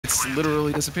It's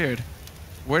literally disappeared.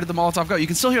 Where did the Molotov go? You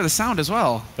can still hear the sound as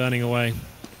well. Burning away.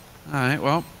 All right,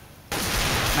 well,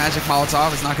 Magic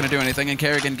Molotov is not going to do anything, and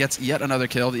Kerrigan gets yet another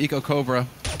kill. The Eco Cobra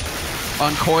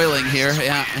uncoiling here,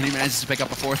 yeah, and he manages to pick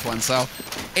up a fourth one. So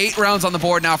 8 rounds on the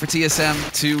board now for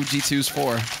TSM to G2's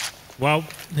 4. Well,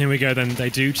 here we go then. They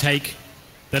do take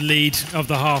the lead of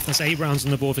the half. That's 8 rounds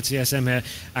on the board for TSM here.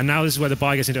 And now this is where the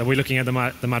buy gets into it. Are we looking at the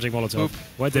Magic Molotov? Boop.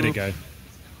 Where did Boop. it go?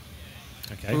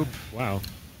 Okay. Boop. Wow.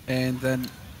 And then...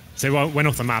 So it went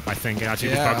off the map, I think. It actually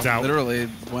just bugged out. Literally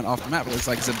went off the map. It looks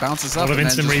like it bounces up. A lot of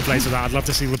instant just replays of that. I'd love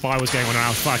to see what the buy was going on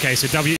now. Okay, so W...